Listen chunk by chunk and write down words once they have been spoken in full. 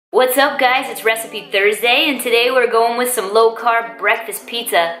What's up guys, it's Recipe Thursday and today we're going with some low-carb breakfast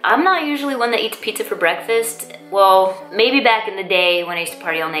pizza. I'm not usually one that eats pizza for breakfast. Well, maybe back in the day when I used to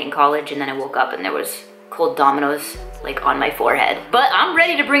party all night in college and then I woke up and there was cold Domino's like on my forehead. But I'm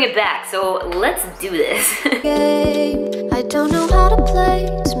ready to bring it back, so let's do this. I don't know how to play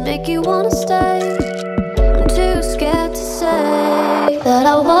to make you wanna stay. I'm too scared to say that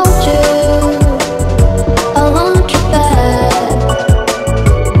I want you. I want you back.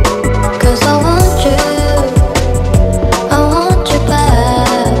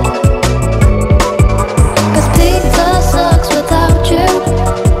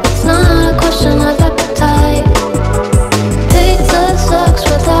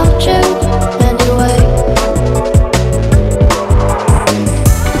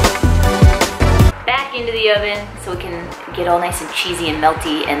 Oven so it can get all nice and cheesy and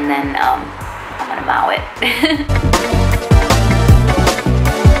melty, and then I'm gonna mow it.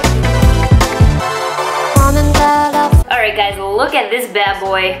 Alright guys, look at this bad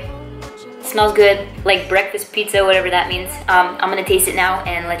boy. It smells good, like breakfast pizza, whatever that means. I'm gonna taste it now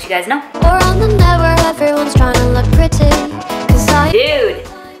and let you guys know. Everyone's trying to look pretty. Dude,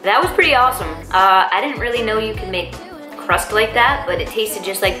 that was pretty awesome. I didn't really know you could make crust like that, but it tasted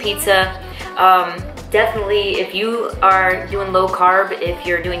just like pizza. Definitely, if you are doing low carb, if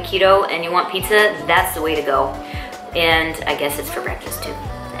you're doing keto and you want pizza, that's the way to go. And I guess it's for breakfast too.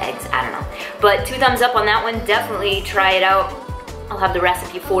 Eggs, I don't know. But 2 thumbs up on that one. Definitely try it out. I'll have the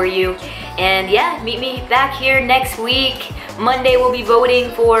recipe for you. And yeah, meet me back here next week. Monday we'll be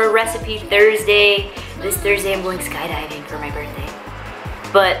voting for Recipe Thursday. This Thursday I'm going skydiving for my birthday.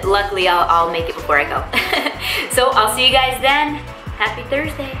 But luckily I'll make it before I go. So I'll see you guys then. Happy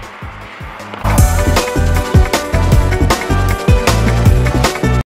Thursday.